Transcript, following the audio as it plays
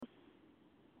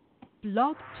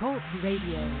Blog Talk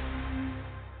Radio.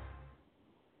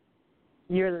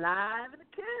 You're live in the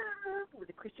coop with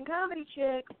the Christian Comedy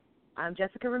Chicks. I'm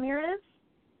Jessica Ramirez.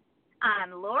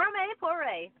 I'm Laura Mae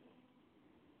Poore.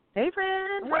 Hey,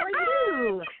 friend. How are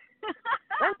you?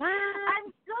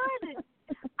 I'm good.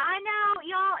 I know,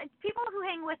 y'all, people who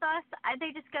hang with us,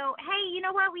 they just go, hey, you know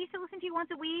what, we used to listen to you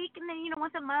once a week, and then,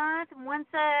 once a month, and when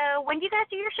do you guys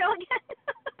do your show again?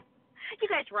 You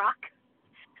guys rock.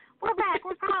 We're back.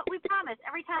 We promise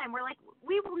every time. We're like,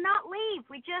 we will not leave.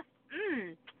 We just,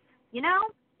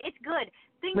 it's good.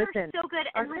 Things are so good.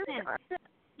 And listen.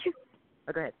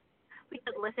 Oh, go ahead. We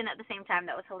said listen at the same time.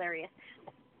 That was hilarious.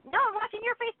 No, I'm watching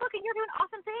your Facebook, and you're doing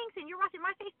awesome things, and you're watching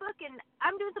my Facebook, and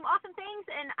I'm doing some awesome things,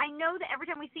 and I know that every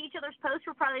time we see each other's posts,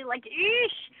 we're probably like,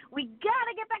 eesh, we got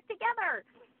to get back together.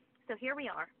 So here we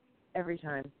are. Every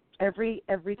time. Every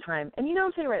time. And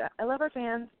I'm saying right, I love our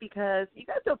fans because you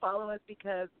guys don't follow us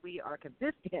because we are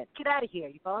consistent. Get out of here.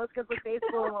 You follow us because we're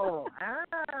faithful.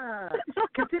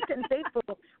 Consistent and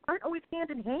faithful aren't always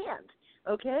hand in hand,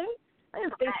 okay? I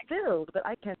am faith-filled, but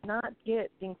I cannot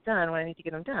get things done when I need to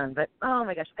get them done. But, oh,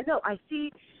 my gosh. I know. I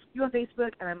see you on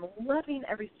Facebook, and I'm loving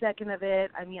every second of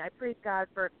it. I mean, I praise God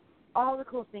for all the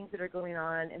cool things that are going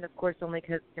on, and, of course, only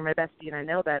because you're my bestie and I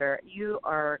know better. You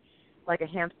are like a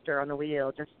hamster on the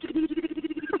wheel. Just get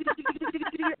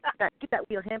that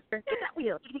wheel, hamster. Get that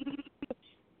wheel.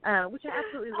 Which I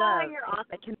absolutely love. Oh, you're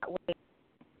awesome. I cannot wait.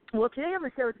 Well, today on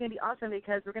the show is going to be awesome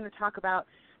because we're going to talk about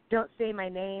Don't Say My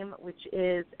Name, which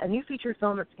is a new feature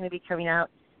film that's going to be coming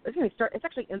out. It's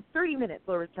actually in 30 minutes,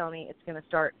 Laura was telling me it's going to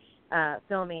start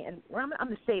filming. And I'm going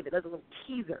to save it as a little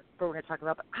teaser for what we're going to talk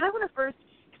about. But I want to first,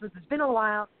 because it's been a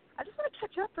while, I just want to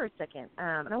catch up for a second.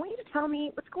 And I want you to tell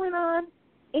me what's going on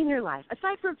in your life,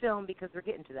 aside from film, because we're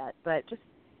getting to that. But just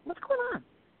what's going on?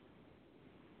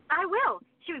 I will.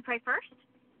 Should we pray first?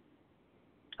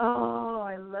 Oh,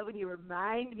 I love when you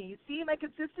remind me. You see my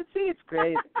consistency? It's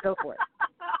great. Go for it.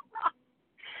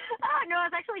 No,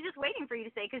 I was actually just waiting for you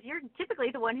to say, because you're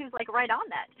typically the one who's, right on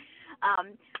that.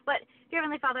 But, dear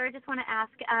Heavenly Father, I just want to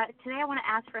ask, today I want to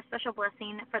ask for a special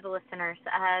blessing for the listeners.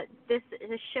 This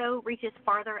show reaches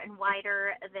farther and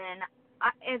wider than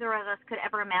either of us could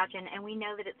ever imagine, and we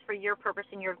know that it's for your purpose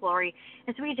and your glory.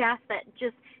 And so we just ask that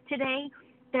just today,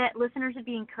 that listeners would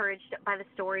be encouraged by the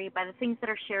story, by the things that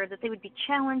are shared, that they would be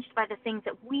challenged by the things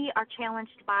that we are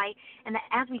challenged by, and that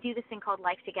as we do this thing called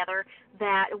life together,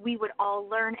 that we would all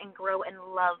learn and grow and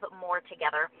love more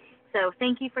together. So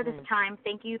thank you for this time.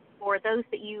 Thank you for those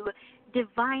that you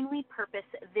divinely purpose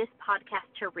this podcast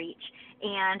to reach.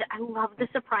 And I love the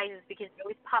surprises because it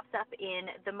always pops up in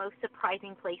the most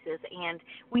surprising places. And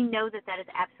we know that that is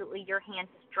absolutely your hands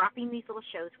dropping these little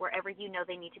shows wherever you know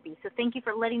they need to be. So thank you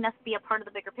for letting us be a part of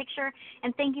the bigger picture.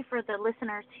 And thank you for the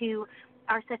listeners who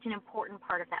are such an important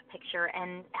part of that picture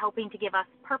and helping to give us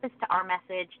purpose to our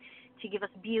message, to give us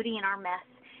beauty in our mess.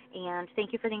 And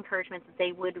thank you for the encouragement that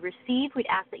they would receive. We'd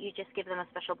ask that you just give them a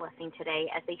special blessing today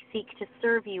as they seek to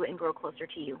serve you and grow closer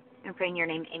to you. And pray in your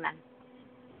name, amen.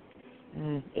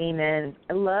 Amen.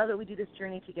 I love that we do this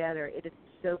journey together. It is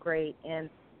so great. And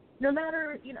no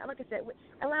matter, like I said,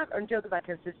 I laugh and joke about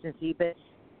consistency, but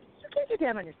you can't get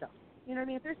down on yourself. You know what I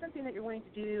mean? If there's something that you're wanting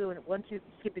to do and one, two,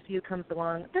 skip a few comes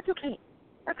along, that's okay.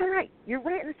 That's all right. You're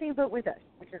right in the same boat with us,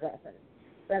 which is awesome.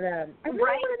 But I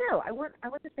really want to know. I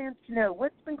want the fans to know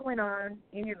what's been going on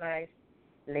in your life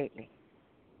lately.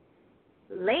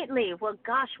 Lately? Well,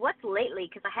 gosh, what's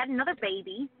lately? Because I had another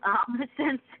baby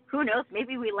since, who knows,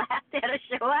 maybe we last had a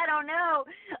show. I don't know.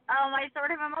 I'm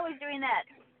always doing that.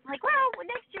 Like, well,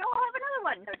 next year I'll have another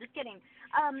one. No, just kidding.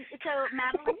 So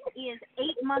Madeline is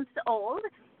 8 months old,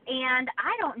 and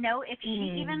I don't know if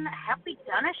she even, have we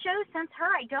done a show since her?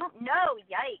 I don't know.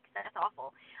 Yikes, that's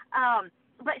awful.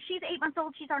 But she's 8 months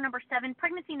old. She's our number 7,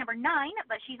 pregnancy number 9,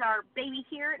 but she's our baby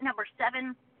here, number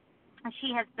 7.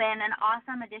 She has been an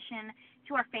awesome addition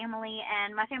to our family,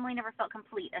 and my family never felt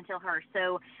complete until her.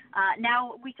 So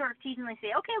now we sort of teasingly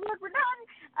say, okay, Lord, we're done.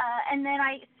 And then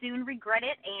I soon regret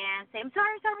it and say, I'm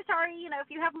sorry.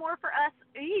 If you have more for us,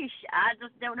 I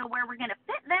just don't know where we're going to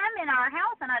fit them in our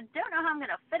house, and I don't know how I'm going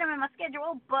to fit them in my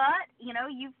schedule. But,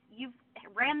 you've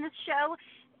ran this show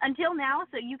until now,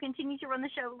 so you continue to run the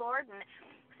show, Lord. And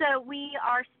so we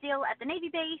are still at the Navy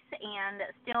base, and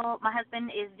still my husband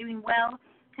is doing well,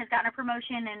 has gotten a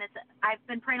promotion, and I've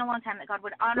been praying a long time that God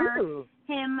would honor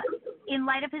him in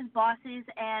light of his bosses.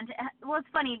 And, it's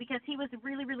funny because he was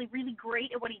really, really, really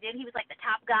great at what he did. He was like the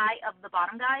top guy of the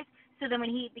bottom guys. So then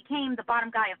when he became the bottom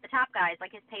guy of the top guys,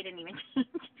 his pay didn't even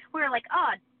change. We were like,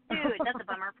 oh, dude, that's a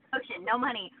bummer. Promotion, no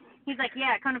money. He's like,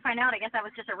 yeah, come to find out, I guess I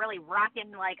was just a really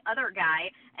rockin', like, other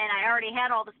guy, and I already had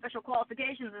all the special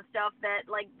qualifications and stuff that,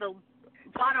 like, the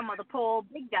bottom of the pole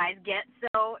big guys get,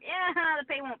 so, yeah, the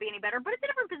pay won't be any better, but it's a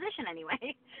different position anyway.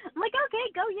 I'm like, okay,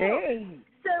 go you. Hey.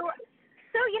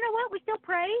 So you know what? We still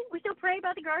pray. We still pray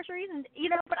about the groceries, and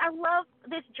but I love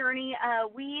this journey.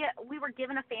 We were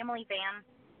given a family van.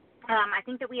 I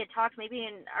think that we had talked maybe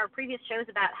in our previous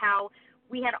shows about how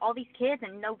we had all these kids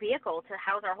and no vehicle to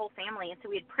house our whole family, and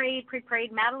so we had prayed.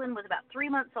 Madeline was about 3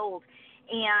 months old,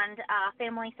 and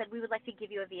family said, we would like to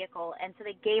give you a vehicle, and so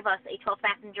they gave us a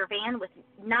 12-passenger van with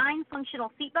 9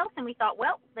 functional seatbelts, and we thought,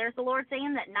 well, there's the Lord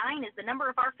saying that 9 is the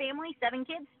number of our family, 7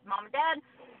 kids, mom and dad.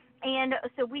 And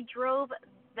so we drove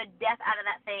the death out of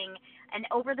that thing, and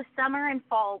over the summer and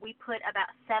fall, we put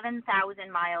about 7,000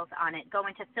 miles on it,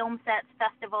 going to film sets,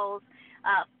 festivals,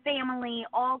 family,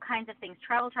 all kinds of things,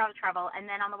 travel. And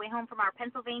then on the way home from our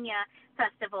Pennsylvania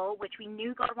festival, which we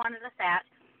knew God wanted us at,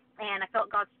 and I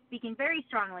felt God speaking very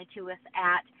strongly to us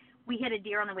at, we hit a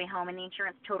deer on the way home, and the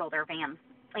insurance totaled our van.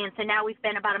 And so now we've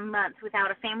been about a month without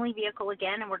a family vehicle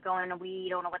again, and we're going, we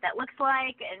don't know what that looks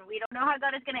like, and we don't know how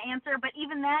God is going to answer. But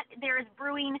even that, there is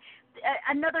brewing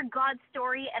another God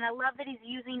story, and I love that he's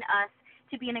using us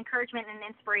to be an encouragement and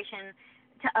an inspiration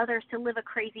to others to live a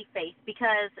crazy faith.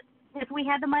 Because if we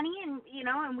had the money and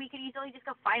we could easily just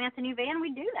go finance a new van,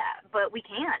 we'd do that, but we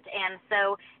can't. And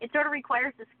so it sort of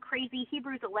requires this crazy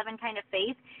Hebrews 11 kind of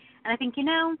faith. And I think,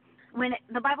 when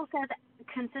the Bible says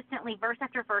consistently, verse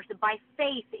after verse, by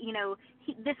faith,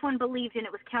 this one believed and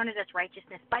it was counted as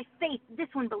righteousness. By faith, this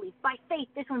one believed. By faith,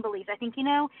 this one believes. I think,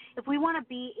 if we want to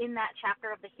be in that chapter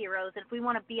of the heroes, and if we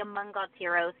want to be among God's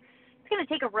heroes, it's going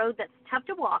to take a road that's tough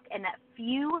to walk and that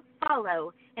few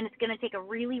follow, and it's going to take a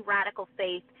really radical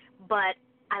faith, but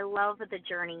I love the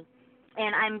journey.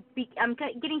 And I'm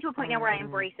getting to a point now where I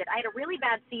embrace it. I had a really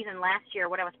bad season last year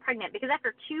when I was pregnant, because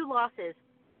after 2 losses,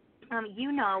 and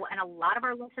a lot of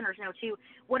our listeners know too,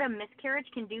 what a miscarriage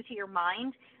can do to your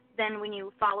mind then when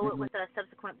you follow it with a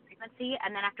subsequent pregnancy.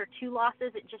 And then after 2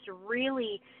 losses, it just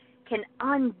really can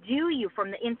undo you from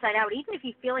the inside out. Even if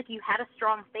you feel like you had a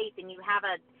strong faith and you have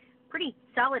a pretty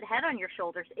solid head on your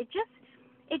shoulders, it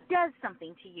does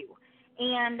something to you.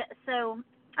 And so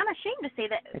I'm ashamed to say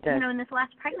that, in this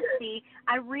last pregnancy,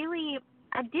 I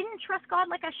didn't trust God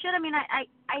like I should. I mean,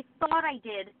 I thought I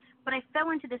did, but I fell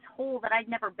into this hole that I'd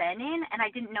never been in, and I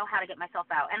didn't know how to get myself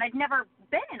out. And I'd never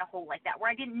been in a hole like that where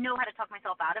I didn't know how to talk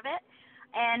myself out of it.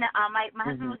 And my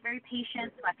husband was very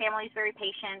patient. My family is very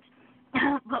patient.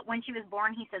 But when she was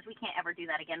born, he says, we can't ever do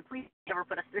that again. Please never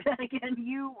put us through that again.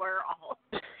 You were awful.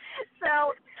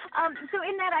 So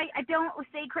in that, I don't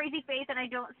say crazy faith, and I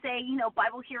don't say,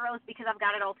 Bible heroes because I've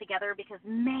got it all together, because,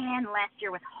 man, last year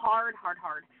was hard.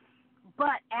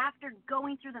 But after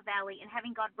going through the valley and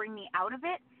having God bring me out of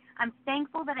it, I'm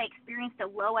thankful that I experienced a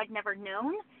low I'd never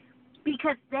known,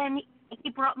 because then he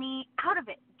brought me out of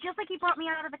it. Just like he brought me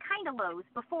out of the kind of lows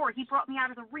before, he brought me out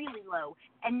of the really low.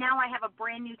 And now I have a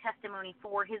brand new testimony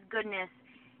for his goodness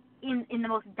in the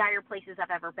most dire places I've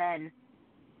ever been.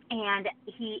 And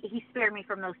he spared me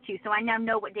from those too. So I now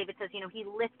know what David says, he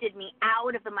lifted me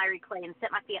out of the miry clay and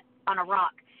set my feet on a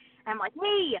rock. And I'm like,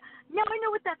 hey, now I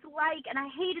know what that's like, and I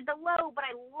hated the low, but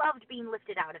I loved being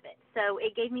lifted out of it. So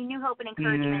it gave me new hope and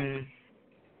encouragement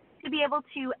to be able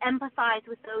to empathize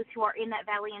with those who are in that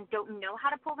valley and don't know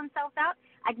how to pull themselves out.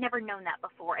 I'd never known that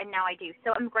before, and now I do.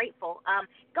 So I'm grateful.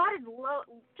 God is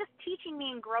just teaching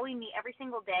me and growing me every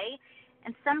single day.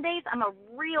 And some days I'm a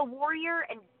real warrior,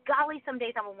 and golly, some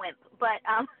days I'm a wimp. But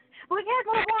we've had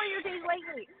more warrior days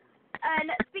lately.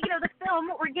 And speaking of the film,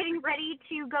 we're getting ready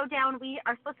to go down. We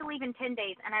are supposed to leave in 10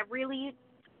 days, and I really,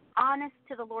 honest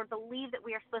to the Lord, believe that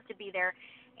we are supposed to be there.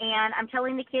 And I'm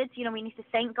telling the kids, we need to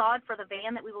thank God for the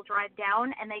van that we will drive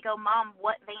down. And they go, Mom,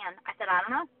 what van? I said, I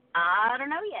don't know. I don't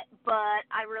know yet, but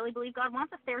I really believe God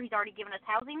wants us there. He's already given us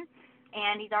housing,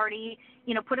 and he's already,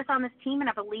 put us on this team, and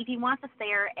I believe he wants us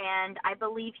there, and I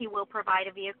believe he will provide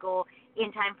a vehicle in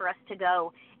time for us to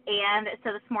go. And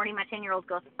so this morning my 10-year-old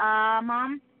goes,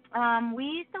 Mom,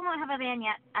 we still don't have a van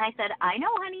yet. And I said, I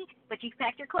know, honey, but you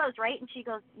packed your clothes, right? And she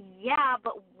goes, yeah,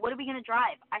 but what are we going to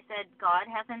drive? I said,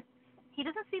 he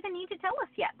doesn't see the need to tell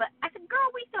us yet. But I said, girl,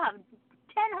 we still have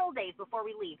 10 whole days before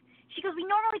we leave. She goes, we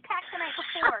normally pack the night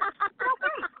before.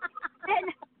 Okay.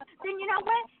 Then you know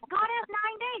what? God has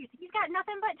 9 days. He's got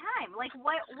nothing but time. Like,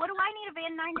 what do I need a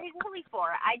van 9 days early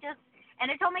for? And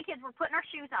I told my kids we're putting our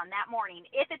shoes on that morning.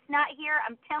 If it's not here,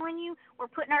 I'm telling you,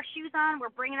 we're putting our shoes on.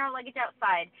 We're bringing our luggage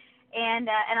outside. And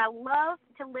I love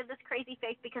to live this crazy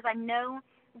faith because I know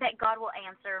that God will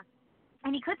answer.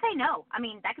 And he could say no. I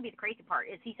mean, that could be the crazy part,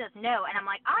 is he says no, and I'm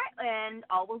like, all right, and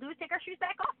all we'll do is take our shoes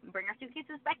back off and bring our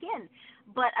suitcases back in.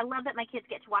 But I love that my kids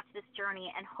get to watch this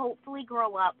journey and hopefully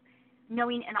grow up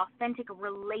knowing an authentic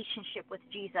relationship with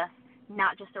Jesus,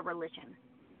 not just a religion.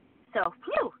 So,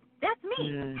 phew, that's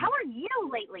me. How are you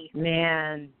lately?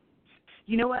 Man.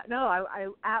 You know what? No, I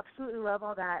absolutely love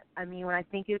all that. I mean, when I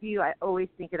think of you, I always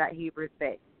think of that Hebrew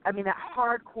faith. I mean, that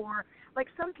hardcore. Like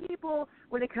some people,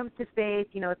 when it comes to faith,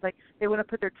 you know, it's like they want to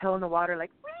put their toe in the water,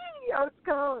 like, wee, let's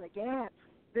go. Like, yeah.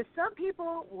 There's some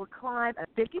people will climb a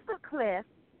 50-foot cliff.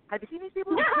 Have you seen these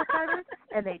people, cliff divers?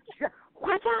 And they just,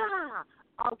 they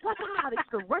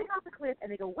just go right off the cliff,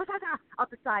 and they go, off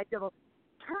the side, double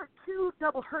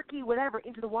herky, whatever,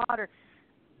 into the water.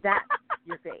 That's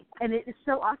your faith. And it is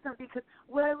so awesome because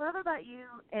what I love about you,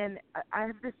 and I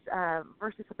have this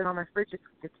verse that's been on my fridge,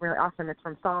 it's really awesome. It's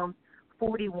from Psalm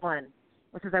 41,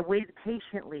 which says, I waited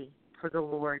patiently for the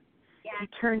Lord. Yeah. He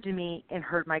turned to me and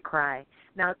heard my cry.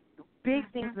 Now,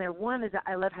 big things in there. One is that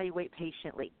I love how you wait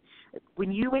patiently.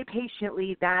 When you wait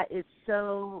patiently, that is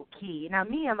so key. Now,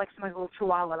 me, I'm like some little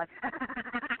chihuahua, like,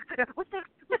 what's that?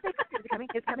 Is it coming?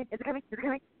 Is it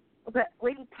coming? But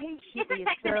waiting patiently is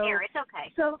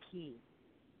so key.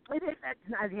 It is.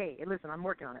 Hey, listen, I'm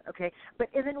working on it, okay? But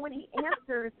and then when he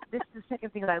answers, this is the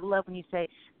second thing that I love when you say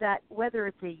that whether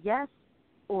it's a yes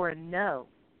or a no,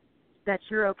 that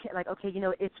you're okay, like, okay, you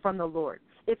know, it's from the Lord.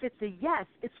 If it's a yes,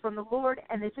 it's from the Lord,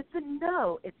 and if it's a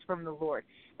no, it's from the Lord.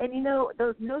 And, you know,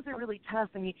 those no's are really tough,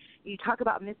 and you talk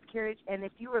about miscarriage, and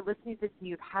if you were listening to this and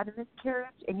you've had a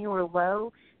miscarriage and you were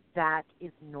low, that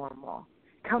is normal,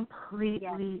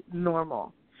 completely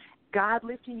normal. God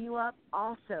lifting you up,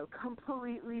 also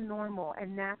completely normal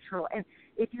and natural. And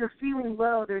if you're feeling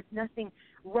low, there's nothing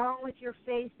wrong with your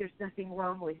faith. There's nothing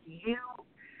wrong with you.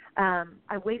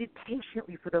 I waited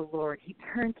patiently for the Lord. He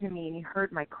turned to me and he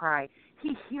heard my cry.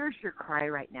 He hears your cry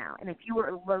right now. And if you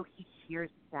are low, he hears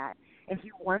that. And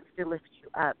he wants to lift you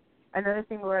up. Another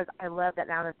thing, Laura, is I love that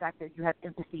now the fact that you have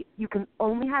empathy. You can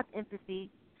only have empathy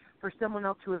for someone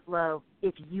else who is low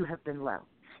if you have been low.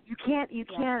 You can't,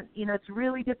 you know, it's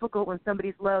really difficult when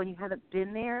somebody's low and you haven't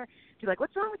been there to be like,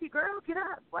 what's wrong with you, girl? Get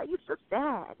up. Why are you so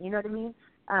sad? You know what I mean?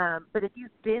 But if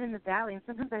you've been in the valley, and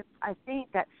sometimes I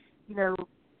think that, you know,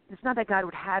 it's not that God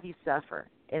would have you suffer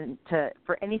and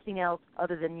for anything else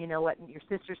other than, you know what, your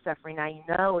sister's suffering now, you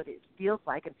know what it feels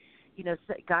like. And, you know,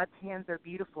 God's hands are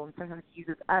beautiful, and sometimes he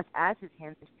uses us as his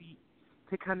hands and feet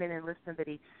to come in and lift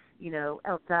somebody, you know,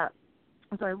 else up.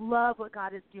 And so I love what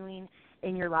God is doing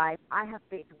in your life. I have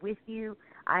faith with you.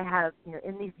 I have, you know,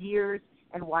 in these years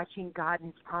and watching God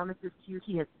and his promises to you,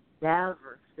 he has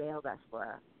never failed us,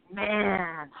 Laura.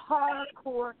 Man,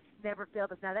 hardcore, never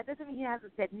failed us. Now, that doesn't mean he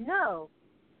hasn't said no,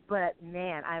 but,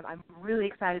 man, I'm really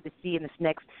excited to see in this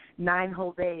next 9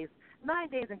 whole days, 9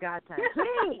 days in God time.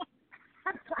 Hey!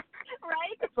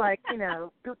 Right? It's like, you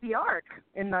know, the ark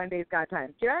in 9 days God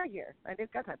time. Get out of here. 9 days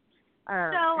God time.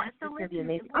 So listen,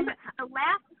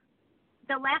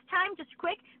 the last time, just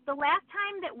quick, the last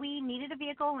time that we needed a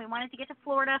vehicle and we wanted to get to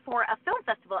Florida for a film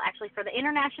festival, actually for the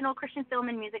International Christian Film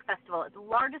and Music Festival. It's the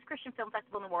largest Christian film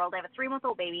festival in the world. I have a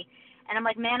 3-month-old baby, and I'm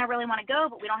like, man, I really want to go,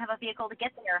 but we don't have a vehicle to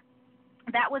get there.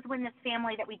 That was when this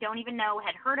family that we don't even know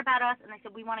had heard about us, and they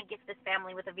said, we want to gift this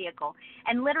family with a vehicle.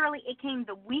 And literally it came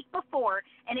the week before,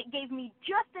 and it gave me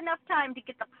just enough time to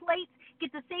get the plates, get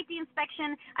the safety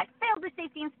inspection. I failed the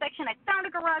safety inspection. I found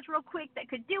a garage real quick that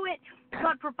could do it.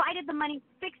 God provided the money,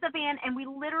 fixed the van, and we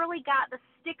literally got the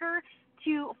sticker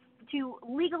to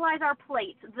legalize our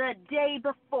plates the day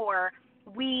before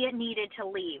we needed to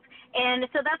leave. And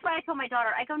so that's why I told my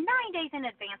daughter, I go, 9 days in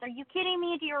advance. Are you kidding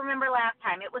me? Do you remember last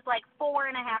time? It was like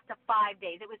 4.5 to 5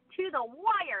 days. It was to the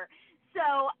wire.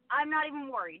 So I'm not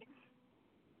even worried.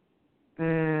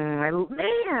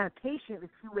 Man, patiently,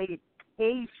 she waited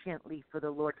patiently for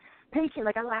the Lord. Patient,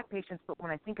 like I lack patience, but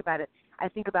when I think about it, I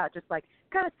think about just like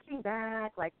kind of sitting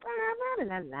back, like la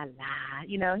la la la,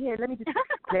 you know. Here, let me just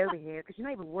play over here because you're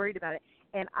not even worried about it.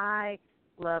 And I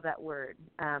love that word.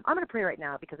 I'm going to pray right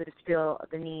now because I just feel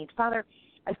the need. Father,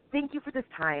 I thank you for this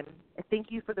time. I thank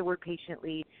you for the word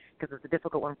patiently because it's a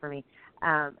difficult one for me.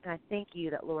 And I thank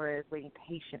you that Laura is waiting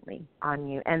patiently on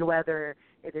you. And whether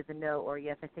it is a no or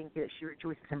yes, I thank you that she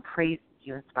rejoices and praises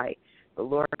you in spite. But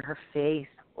Lord, her faith,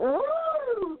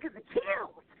 ooh, because it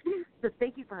kills. So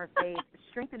thank you for her faith.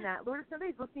 Strengthen that. Lord, if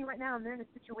somebody's listening right now and they're in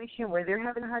a situation where they're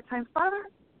having a hard time, Father,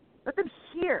 let them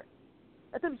hear.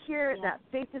 Let them hear that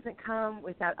faith doesn't come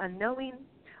without unknowing.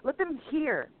 Let them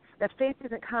hear that faith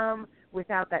doesn't come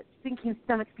without that sinking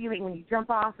stomach feeling when you jump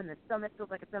off and the stomach feels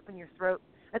like it's up in your throat.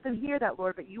 Let them hear that,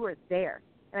 Lord, but you are there.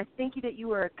 And I thank you that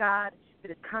you are a God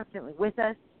that is constantly with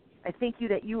us. I thank you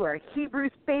that you are a Hebrew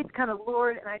faith kind of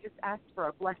Lord, and I just ask for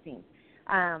a blessing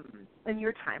in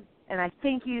your time. And I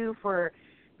thank you for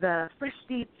the fresh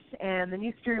seats and the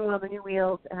new steering wheel, the new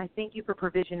wheels, and I thank you for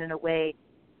provision in a way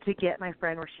to get my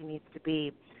friend where she needs to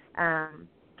be.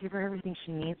 Give her everything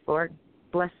she needs, Lord.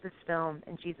 Bless this film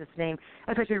in Jesus' name.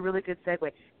 That's actually a really good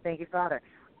segue. Thank you, Father.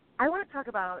 I want to talk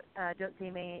about Don't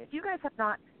Say May. If you guys have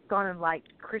not gone and liked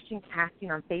Christian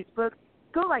Casting on Facebook,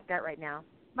 go like that right now.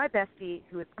 My bestie,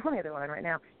 who is on the other line right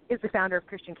now, is the founder of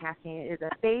Christian Casting. It is a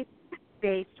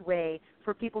faith-based way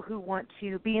for people who want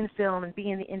to be in film and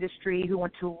be in the industry, who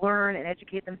want to learn and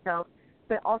educate themselves,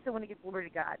 but also want to give glory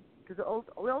to God. Because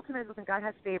the ultimate is when God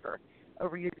has favor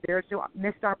over you. There's no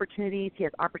missed opportunities. He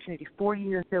has opportunity for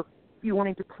you. And so if you're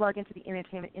wanting to plug into the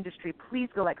entertainment industry, please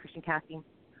go like Christian Casting.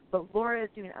 But Laura is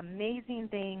doing amazing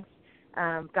things.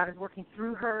 God is working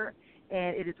through her,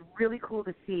 and it is really cool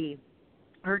to see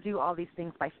her do all these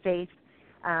things by faith,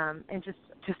 and just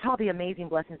all the amazing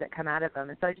blessings that come out of them.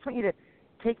 And so I just want you to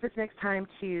take this next time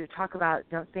to talk about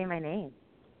Don't Say My Name.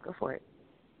 Go for it.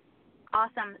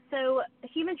 Awesome. So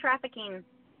human trafficking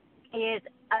is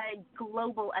a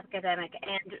global epidemic,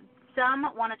 and some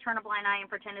want to turn a blind eye and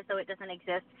pretend as though it doesn't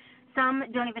exist. Some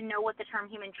don't even know what the term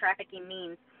human trafficking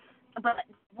means. But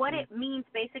what it means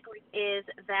basically is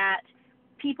that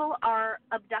people are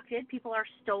abducted, people are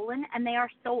stolen, and they are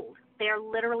sold. They are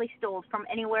literally sold from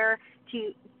anywhere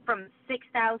from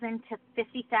 6,000 to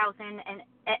 50,000 and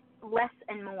less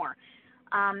and more.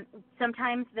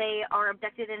 Sometimes they are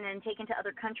abducted and then taken to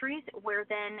other countries where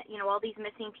then, all these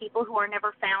missing people who are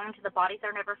never found, the bodies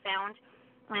are never found.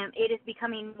 It is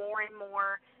becoming more and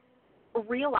more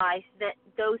realized that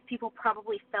those people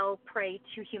probably fell prey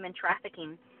to human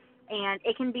trafficking. And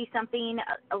it can be something,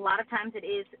 a lot of times it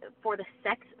is for the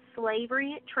sex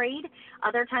slavery trade.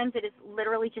 Other times it is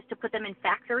literally just to put them in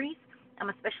factories,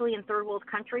 especially in third world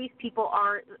countries.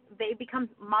 They become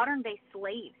modern-day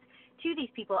slaves to these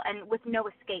people and with no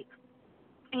escape.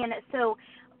 And so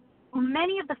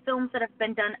many of the films that have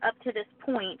been done up to this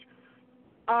point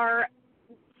are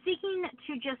seeking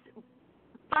to just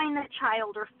find that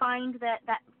child or find that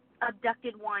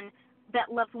abducted one, that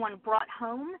loved one brought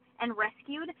home and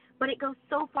rescued, but it goes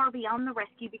so far beyond the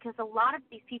rescue because a lot of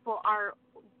these people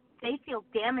they feel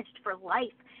damaged for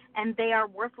life and they are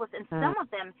worthless, and some of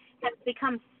them have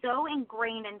become so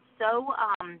ingrained and so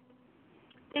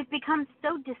they've become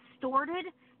so distorted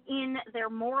in their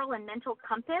moral and mental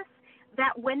compass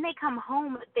that when they come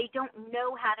home, they don't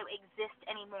know how to exist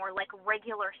anymore like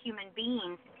regular human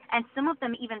beings. And some of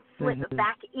them even slip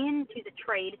back into the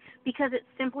trade because it's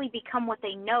simply become what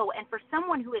they know. And for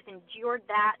someone who has endured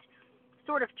that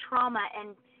sort of trauma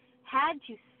and had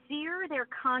to sear their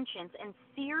conscience and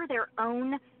sear their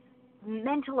own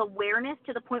mental awareness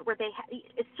to the point where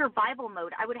it's survival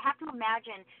mode. I would have to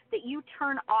imagine that you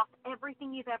turn off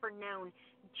everything you've ever known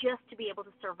just to be able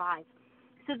to survive.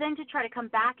 So then to try to come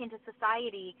back into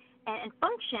society and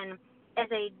function as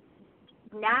a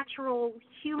natural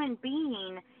human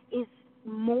being is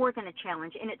more than a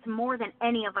challenge, and it's more than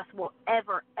any of us will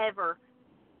ever,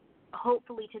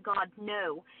 hopefully to God,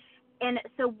 know. And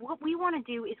so what we want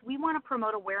to do is we want to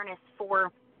promote awareness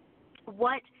for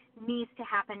what needs to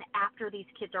happen after these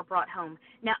kids are brought home.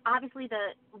 Now, obviously,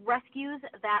 the rescues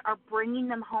that are bringing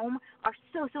them home are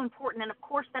so important, and of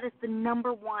course that is the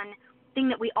number one thing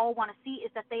that we all want to see,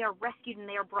 is that they are rescued and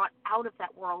they are brought out of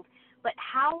that world. But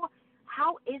how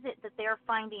is it that they're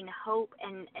finding hope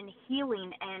and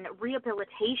healing and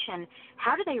rehabilitation?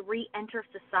 How do they re-enter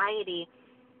society?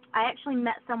 I actually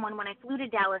met someone when I flew to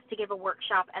Dallas to give a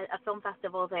workshop at a film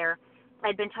festival there.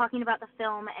 I'd been talking about the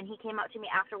film, and he came out to me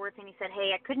afterwards, and he said,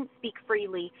 hey, I couldn't speak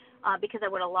freely because I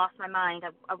would have lost my mind.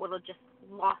 I would have just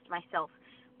lost myself.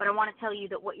 But I want to tell you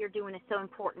that what you're doing is so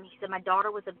important. He said, my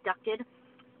daughter was abducted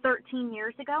 13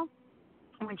 years ago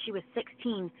when she was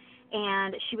 16,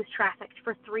 and she was trafficked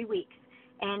for 3 weeks.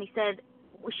 And he said,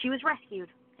 she was rescued,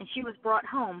 and she was brought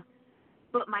home,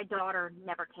 but my daughter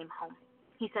never came home.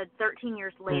 He said, 13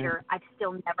 years later, I've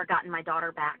still never gotten my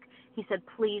daughter back. He said,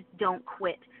 please don't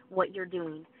quit what you're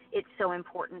doing. It's so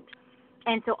important.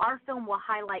 And so our film will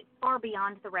highlight far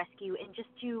beyond the rescue, and just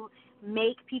to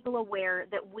make people aware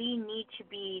that we need to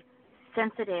be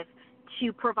sensitive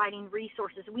to providing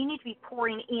resources. We need to be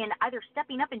pouring in, either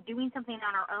stepping up and doing something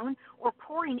on our own, or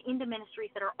pouring into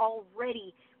ministries that are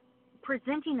already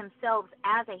presenting themselves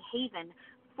as a haven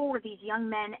for these young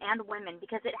men and women,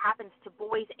 because it happens to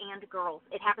boys and girls.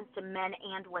 It happens to men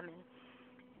and women.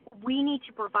 We need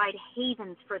to provide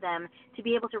havens for them to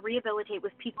be able to rehabilitate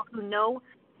with people who know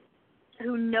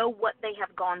what they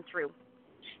have gone through.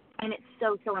 And it's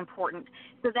so important.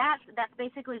 So that's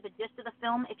basically the gist of the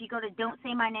film. If you go to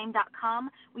don'tsaymyname.com,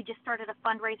 we just started a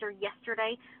fundraiser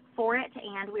yesterday for it,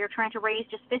 and we are trying to raise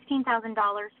just $15,000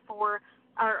 for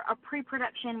our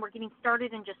pre-production. We're getting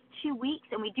started in just 2 weeks,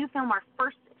 and we do film our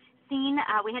first scene.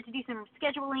 We had to do some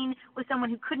scheduling with someone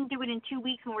who couldn't do it in 2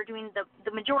 weeks when we're doing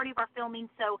the majority of our filming.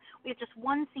 So we have just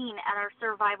one scene at our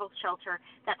survival shelter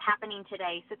that's happening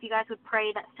today. So if you guys would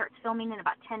pray, that starts filming in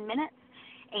about 10 minutes.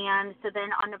 And so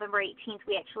then on November 18th,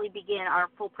 we actually begin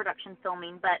our full production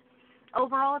filming. But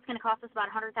overall, it's going to cost us about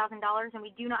 $100,000, and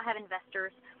we do not have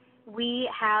investors.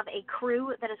 We have a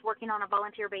crew that is working on a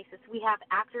volunteer basis. We have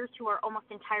actors who are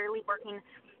almost entirely working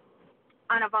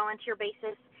on a volunteer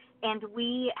basis. And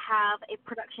we have a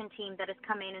production team that has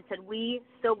come in and said, we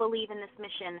so believe in this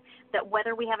mission that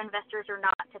whether we have investors or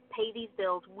not to pay these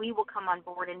bills, we will come on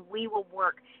board and we will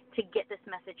work to get this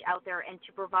message out there and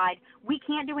to provide. We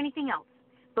can't do anything else.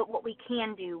 But what we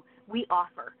can do, we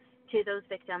offer to those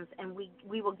victims, and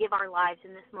we will give our lives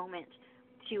in this moment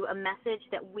to a message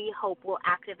that we hope will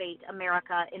activate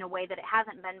America in a way that it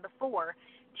hasn't been before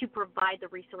to provide the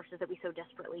resources that we so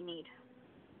desperately need.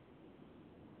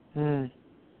 And,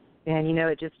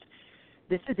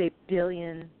 this is $1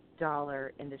 billion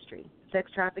industry.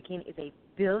 Sex trafficking is $1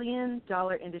 billion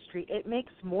industry. It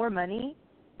makes more money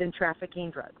than trafficking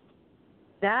drugs.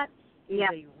 That is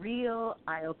a real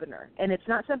eye-opener. And it's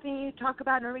not something you talk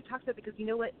about, and nobody talks about, because you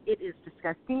know what? It is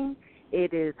disgusting.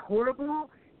 It is horrible.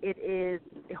 It is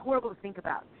horrible to think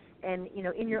about. And,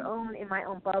 in my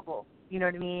own bubble, you know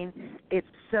what I mean? It's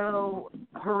so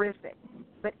horrific.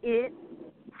 But it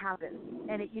happens.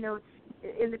 And,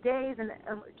 in the days, and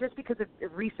just because of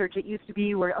research, it used to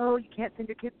be where, you can't send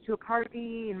your kids to a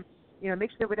party and, make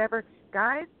sure whatever.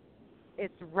 Guys,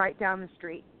 it's right down the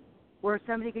street, where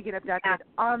somebody could get abducted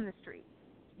on the street.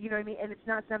 You know what I mean? And it's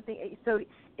not something, so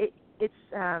it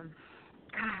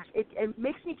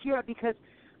makes me tear up because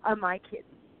of my kids.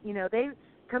 They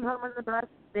come home on the bus,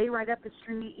 they ride up the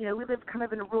street. We live kind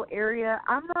of in a rural area.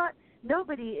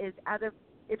 Nobody is out of,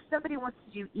 if somebody wants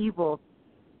to do evil,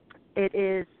 it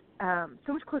is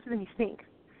so much closer than you think.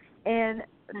 And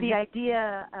the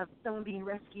idea of someone being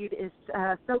rescued is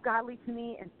so godly to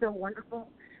me and so wonderful.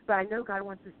 But I know God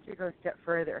wants us to go a step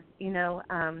further,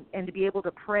 and to be able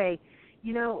to pray.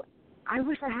 I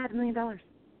wish I had $1 million.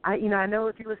 I know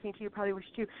if you're listening to, you probably wish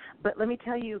too. But let me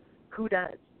tell you who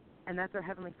does, and that's our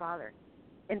Heavenly Father.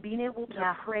 And being able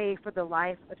to pray for the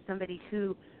life of somebody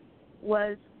who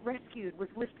was rescued, was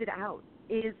lifted out,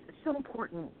 is so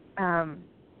important.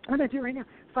 I'm going to do it right now.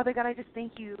 Father God, I just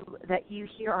thank you that you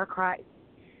hear our cries.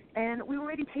 And we were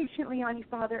waiting patiently on you,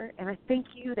 Father, and I thank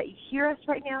you that you hear us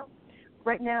right now.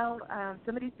 Right now,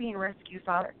 somebody's being rescued,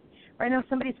 Father. Right now,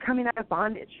 somebody's coming out of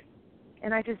bondage.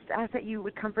 And I just ask that you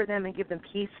would comfort them and give them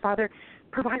peace. Father,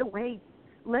 provide a way.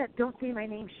 Don't Say My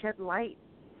Name shed light,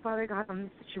 Father God, on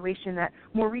this situation, that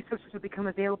more resources would become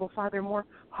available, Father, more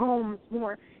homes,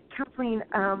 more counseling,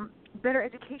 better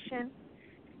education.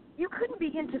 You couldn't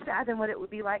begin to fathom what it would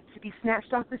be like to be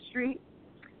snatched off the street,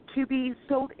 to be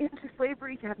sold into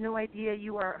slavery, to have no idea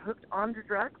you are hooked onto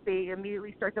drugs. They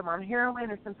immediately start them on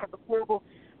heroin or some type of horrible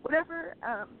whatever.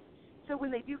 So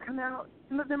when they do come out,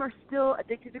 some of them are still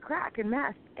addicted to crack and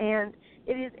meth. And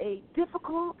it is a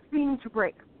difficult thing to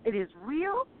break. It is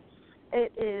real.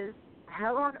 It is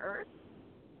hell on earth.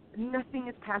 Nothing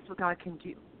is past what God can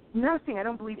do. Nothing. I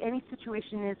don't believe any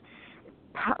situation is.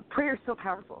 Prayer is so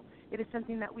powerful. It is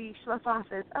something that we slough off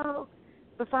as,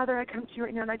 but Father, I come to you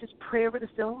right now and I just pray over the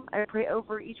film. I pray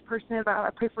over each person I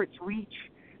pray for its reach.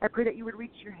 I pray that you would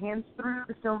reach your hands through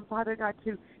the film, Father God,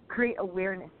 to create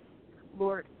awareness,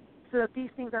 Lord, so that these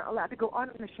things aren't allowed to go on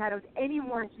in the shadows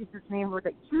anymore in Jesus' name, Lord,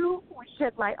 that you would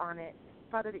shed light on it.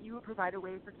 Father, that you would provide a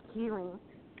way for healing.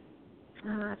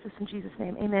 That's just in Jesus'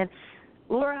 name. Amen.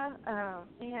 Laura,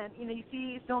 man, you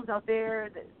see films out there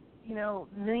that, $1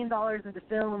 million into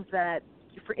films that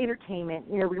for entertainment,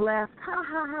 we laugh,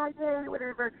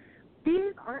 whatever.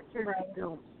 These aren't just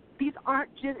films. These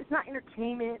aren't just, it's not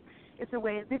entertainment. It's a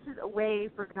way, this is a way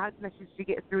for God's message to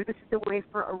get through. This is a way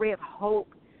for a ray of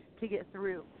hope to get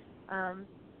through.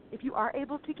 If you are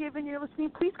able to give and you're listening,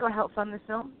 please go help fund this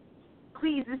film.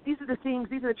 Please, these are the things,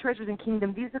 these are the treasures in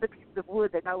kingdom. These are the pieces of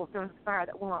wood that God will throw in the fire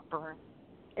that will not burn,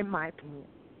 in my opinion.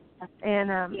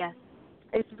 And yes.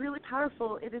 It's really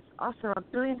powerful. It is awesome. $1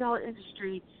 billion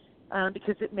industry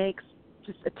because it makes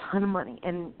just a ton of money.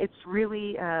 And it's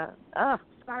really,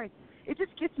 it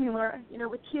just gets me, Laura.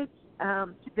 With kids,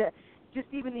 just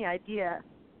even the idea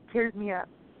tears me up,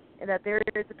 and that there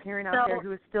is a parent out there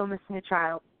who is still missing a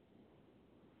child.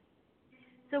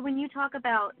 So when you talk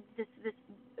about this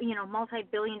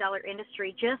multi-billion-dollar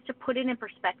industry, just to put it in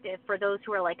perspective for those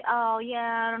who are like, oh,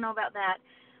 yeah, I don't know about that.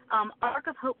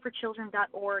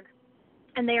 arcofhopeforchildren.org,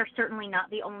 and they are certainly not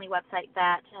the only website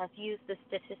that has used this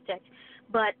statistic,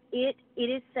 but it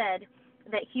is said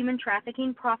that human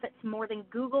trafficking profits more than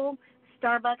Google,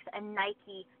 Starbucks, and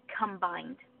Nike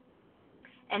combined.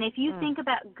 And if you think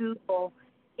about Google,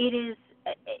 it is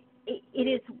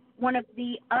one of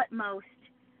the utmost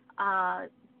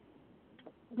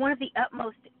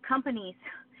companies,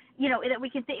 that we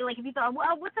can think, like if you thought,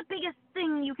 well, what's the biggest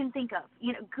thing you can think of?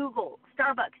 Google,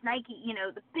 Starbucks, Nike,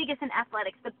 the biggest in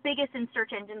athletics, the biggest in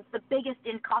search engines, the biggest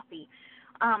in coffee,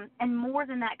 and more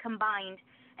than that combined.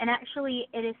 And actually,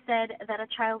 it is said that a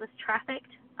child is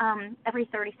trafficked every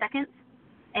 30 seconds.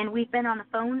 And we've been on the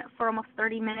phone for almost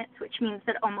 30 minutes, which means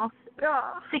that almost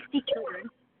 60 children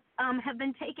have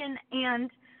been taken.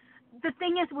 And the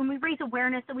thing is, when we raise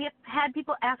awareness, and we have had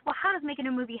people ask, well, how does making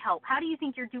a movie help? How do you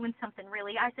think you're doing something,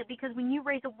 really? I said, because when you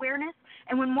raise awareness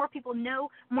and when more people know,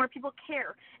 more people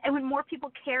care. And when more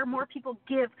people care, more people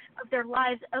give of their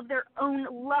lives, of their own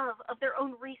love, of their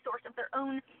own resource, of their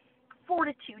own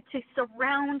fortitude to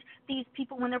surround these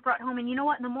people when they're brought home. And you know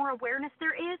what? The more awareness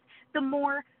there is,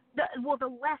 the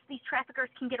less these traffickers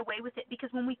can get away with it. Because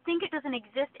when we think it doesn't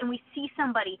exist and we see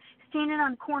somebody standing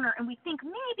on the corner and we think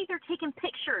maybe they're taking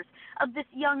pictures of this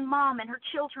young mom and her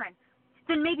children,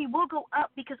 then maybe we'll go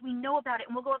up because we know about it,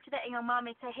 and we'll go up to that young mom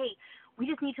and say, hey, we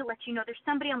just need to let you know there's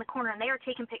somebody on the corner and they are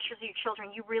taking pictures of your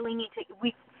children. You really need to,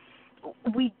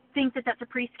 we think that that's a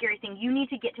pretty scary thing. You need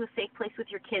to get to a safe place with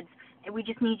your kids, and we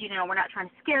just need you to know we're not trying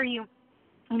to scare you.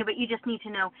 But you just need to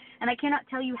know. And I cannot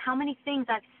tell you how many things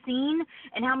I've seen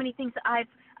and how many things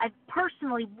I've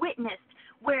personally witnessed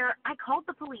where I called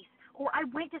the police or I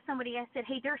went to somebody and I said,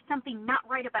 hey, there's something not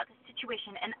right about this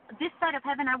situation. And this side of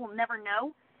heaven I will never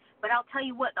know. But I'll tell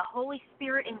you what, the Holy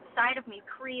Spirit inside of me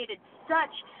created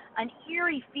such an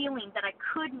eerie feeling that I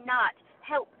could not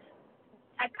help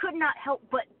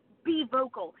but be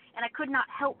vocal, and I could not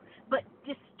help but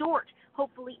distort,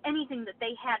 hopefully, anything that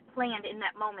they had planned in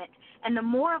that moment. And the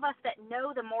more of us that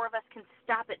know, the more of us can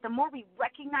stop it. The more we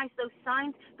recognize those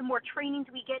signs, the more trainings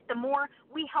we get, the more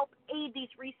we help aid these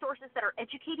resources that are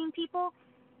educating people,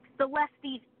 the less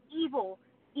these evil,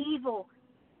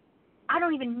 I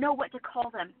don't even know what to call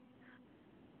them,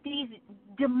 these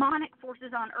demonic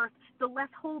forces on earth, the less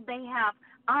hold they have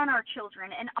on our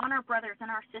children and on our brothers and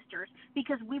our sisters,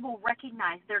 because we will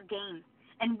recognize their game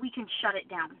and we can shut it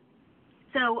down.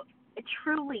 So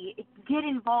truly get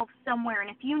involved somewhere. And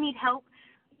if you need help,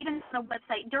 even on the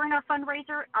website, during our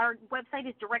fundraiser, our website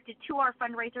is directed to our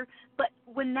fundraiser, but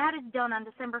when that is done on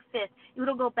December 5th,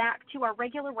 it'll go back to our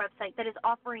regular website that is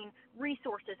offering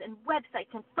resources and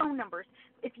websites and phone numbers.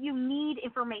 If you need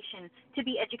information to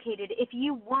be educated, if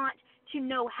you want to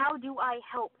know how do I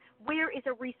help, where is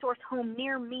a resource home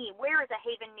near me, where is a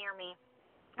haven near me?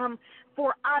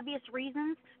 For obvious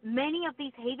reasons, many of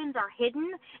these havens are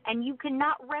hidden, and you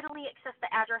cannot readily access the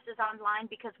addresses online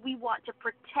because we want to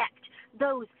protect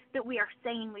those that we are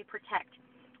saying we protect.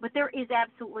 But there is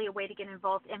absolutely a way to get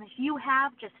involved, and if you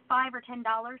have just $5 or $10,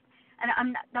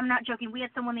 and I'm not joking, we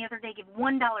had someone the other day give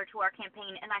 $1 to our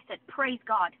campaign, and I said, praise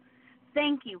God.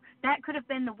 Thank you. That could have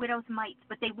been the widow's mites,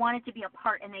 but they wanted to be a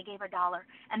part, and they gave $1.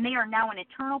 And they are now an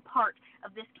eternal part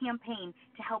of this campaign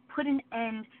to help put an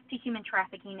end to human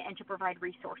trafficking and to provide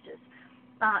resources.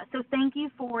 So thank you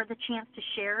for the chance to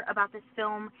share about this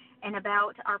film and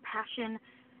about our passion.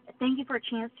 Thank you for a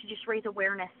chance to just raise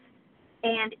awareness.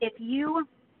 And if you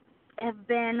have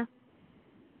been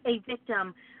a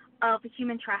victim of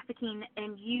human trafficking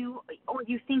and you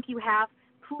think you have,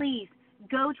 please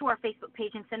go to our Facebook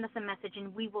page and send us a message,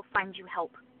 and we will find you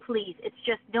help. Please. It's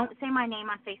just don't say my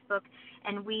name on Facebook,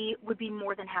 and we would be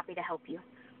more than happy to help you.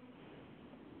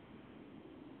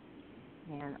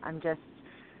 And I'm just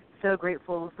so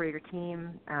grateful for your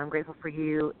team. I'm grateful for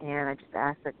you, and I just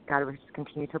ask that God will just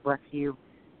continue to bless you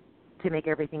to make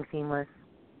everything seamless.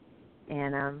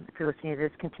 And if you're listening to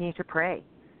this, continue to pray.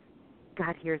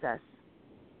 God hears us.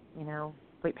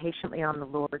 Wait patiently on the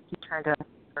Lord. Keep trying to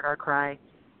hear our cry.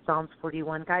 Psalms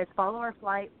 41. Guys, follow our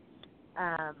flight.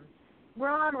 We're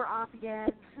on, we're off again.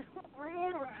 We're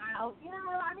in, we're out.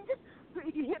 Just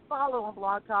if you hit follow on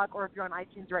Blog Talk, or if you're on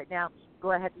iTunes right now,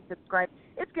 go ahead and subscribe.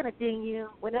 It's going to ding you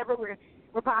whenever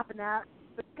we're popping out.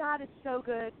 But God is so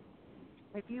good.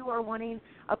 If you are wanting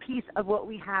a piece of what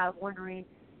we have, wondering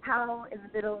how in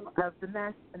the middle of the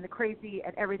mess and the crazy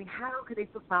and everything, how could they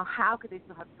still smile? How could they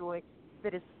still have joy?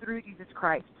 That is through Jesus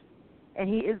Christ. And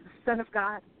he is the Son of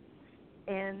God.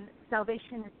 And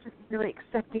salvation is just really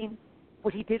accepting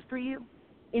what he did for you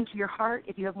into your heart.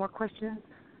 If you have more questions,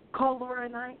 call Laura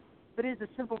and I. but it is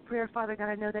a simple prayer. Father God,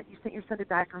 I know that you sent your son to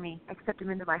die for me. I accept him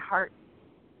into my heart.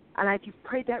 And if you've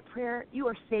prayed that prayer, you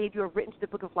are saved. You are written to the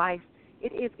book of life.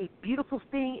 It is a beautiful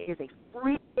thing. It is a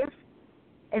free gift.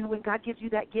 And when God gives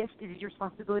you that gift, it is your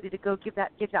responsibility to go give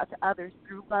that gift out to others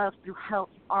through love, through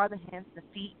help. You are the hands and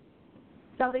the feet.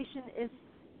 Salvation is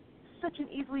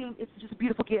it's just a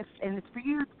beautiful gift. And it's for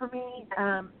you, it's for me.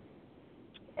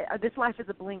 This life is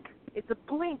a blink. It's a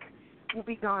blink. We'll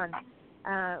be gone.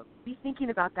 Be thinking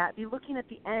about that. Be looking at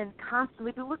the end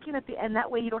constantly. Be looking at the end.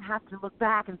 That way you don't have to look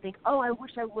back and think, oh, I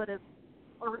wish I would have,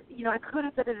 or, I could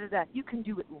have, da-da-da-da. You can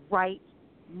do it right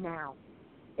now.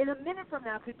 In a minute from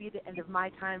now could be the end of my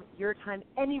time, your time,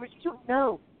 you don't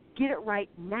know. Get it right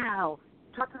now.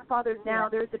 Talk to the Father now.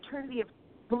 There's eternity of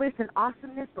bliss and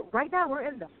awesomeness, but right now we're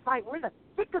in the fight. We're in the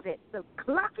thick of it. So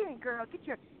clock in, girl. Get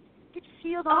your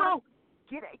shield on.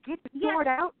 Get the sword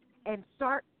out and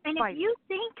start fighting.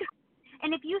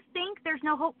 And if you think there's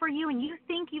no hope for you, and you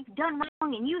think you've done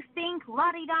wrong, and you think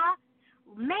la-di-da,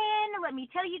 man, let me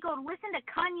tell you, go listen to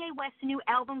Kanye West's new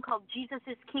album called Jesus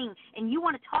is King, and you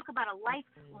want to talk about a life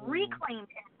reclaimed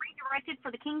and redirected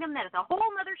for the kingdom, that is a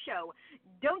whole other show.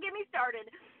 Don't get me started.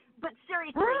 But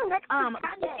seriously,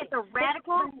 it's a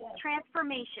radical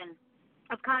transformation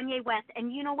of Kanye West.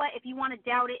 And you know what? If you want to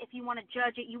doubt it, if you want to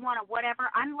judge it, you want to whatever,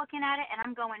 I'm looking at it and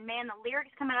I'm going, man, the lyrics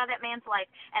coming out of that man's life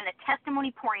and the testimony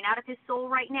pouring out of his soul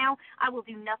right now, I will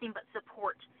do nothing but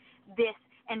support this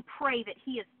and pray that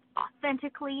he is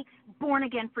authentically born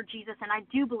again for Jesus. And I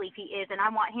do believe he is, and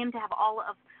I want him to have all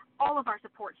of our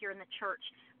support here in the church.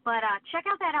 But check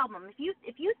out that album.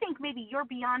 If you think maybe you're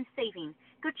beyond saving,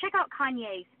 go check out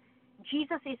Kanye's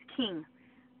Jesus is King.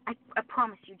 I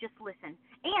promise you, just listen.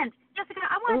 And, Jessica,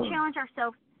 I want to challenge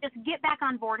ourselves. Just get back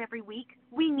on board every week.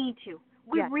 We need to.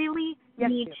 We really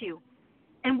need to.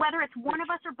 And whether it's one of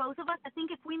us or both of us, I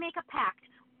think if we make a pact,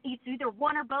 it's either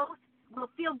one or both, we'll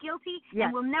feel guilty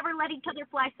and we'll never let each other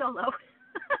fly solo.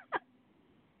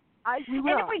 We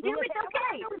will. And if we do, it's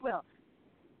okay. We will.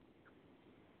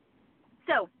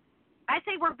 So, I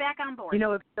say we're back on board.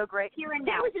 It's so great. Here and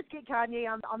now. Can we just get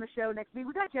Kanye on the show next week?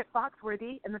 We got Jet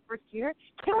Foxworthy in the first year.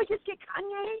 Can we just get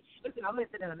Kanye? Listen, I'm going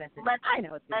to send him a message.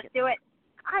 Let's do it.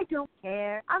 I don't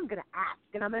care. I'm going to ask,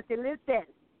 and I'm going to say, listen,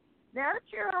 now that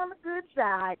you're on the good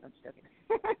side. I'm just joking.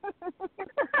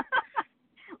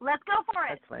 Let's go for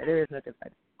it. That's fine. There is no good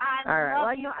side. All right.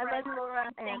 Well, I love you, Laura,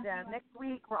 and next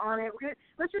week we're on it.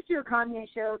 Let's just do a Kanye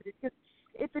show.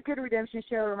 It's a good redemption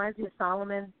show. It reminds me of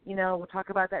Solomon. We'll talk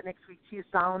about that next week, too.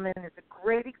 Solomon is a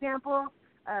great example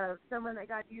of someone that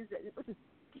God used. Listen,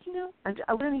 did you know?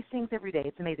 I learn these things every day.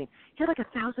 It's amazing. He had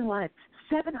 1,000 wives,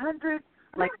 700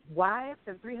 wives,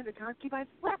 and 300 concubines.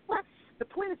 What? The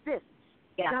point is this.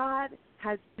 Yeah. God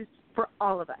has this for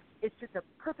all of us. It's just a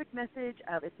perfect message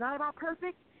of it's not about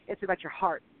perfect. It's about your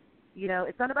heart.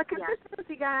 It's not about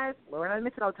consistency, guys. Laura and I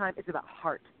miss it all the time. It's about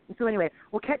heart. And so anyway,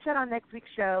 we'll catch that on next week's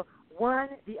show. One,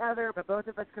 the other, but both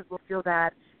of us because we'll feel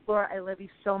bad. Laura, I love you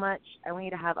so much. I want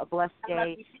you to have a blessed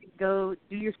day. Go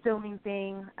do your filming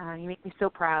thing. You make me so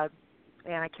proud.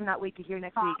 And I cannot wait to hear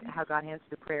next week how God answers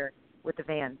the prayer with the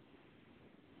van.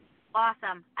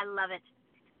 Awesome. I love it.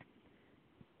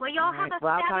 Well, y'all have a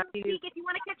fabulous week. If you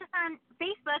want to catch us on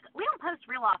Facebook, we don't post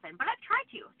real often, but I've tried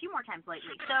to a few more times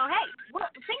lately. So, hey,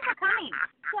 things are coming.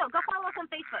 So go follow us on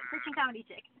Facebook, Christian Comedy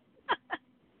Chick.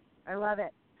 I love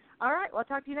it. All right. Well, I'll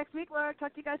talk to you next week, Laura.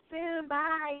 Talk to you guys soon.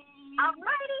 Bye. All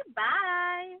righty.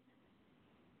 Bye.